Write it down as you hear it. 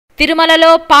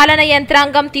తిరుమలలో పాలన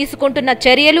యంత్రాంగం తీసుకుంటున్న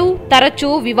చర్యలు తరచూ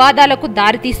వివాదాలకు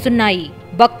దారితీస్తున్నాయి.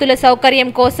 భక్తుల సౌకర్యం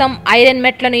కోసం ఐరన్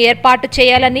మెట్లను ఏర్పాటు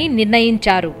చేయాలని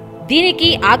నిర్ణయించారు. దీనికి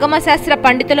ఆగమశాస్త్ర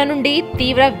పండితుల నుండి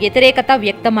తీవ్ర వ్యతిరేకత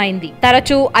వ్యక్తమైంది.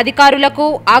 తరచూ అధికారులకు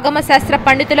ఆగమశాస్త్ర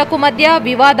పండితులకు మధ్య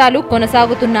వివాదాలు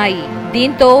కొనసాగుతున్నాయి.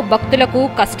 దీంతో భక్తులకు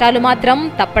కష్టాలు మాత్రం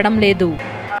తప్పడం లేదు.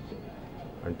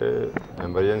 అంటే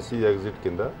ఎమర్జెన్సీ ఎగ్జిట్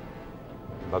కింద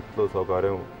భక్తుల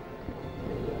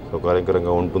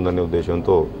సౌకర్యకరంగా ఉంటుందనే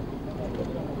ఉద్దేశంతో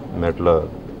మెట్ల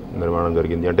నిర్మాణం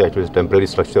జరిగింది. అంటే యాక్చువల్లీ టెంపరీ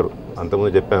స్ట్రక్చర్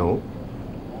అంతకుముందు చెప్పాము,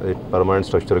 అది పర్మనెంట్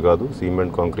స్ట్రక్చర్ కాదు,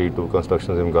 సిమెంట్ కాంక్రీట్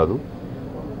కన్స్ట్రక్షన్స్ ఏం కాదు,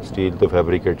 స్టీల్తో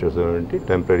ఫ్యాబ్రికేట్ చేసేటువంటి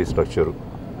టెంపరీ స్ట్రక్చరు.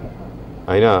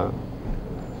 అయినా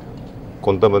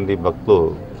కొంతమంది భక్తులు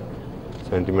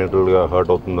సెంటిమెంటల్గా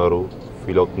హర్ట్ అవుతున్నారు,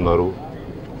 ఫీల్ అవుతున్నారు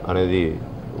అనేది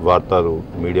వార్తలు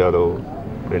మీడియాలో,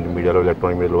 ప్రింట్ మీడియాలో,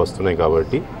 ఎలక్ట్రానిక్ మీడియాలో వస్తున్నాయి.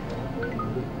 కాబట్టి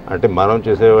అంటే మనం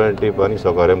చేసేటువంటి పని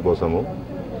సౌకర్యం కోసము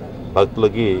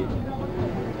భక్తులకి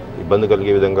ఇబ్బంది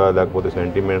కలిగే విధంగా లేకపోతే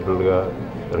సెంటిమెంటల్గా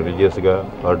రిలీజియస్గా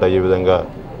హర్ట్ అయ్యే విధంగా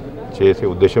చేసే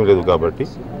ఉద్దేశం లేదు. కాబట్టి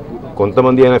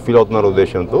కొంతమంది అయినా ఫీల్ అవుతున్నారు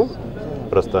ఉద్దేశంతో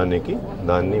ప్రస్తుతానికి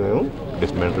దాన్ని మేము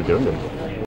డిస్మెంటల్ చేయడం జరిగింది.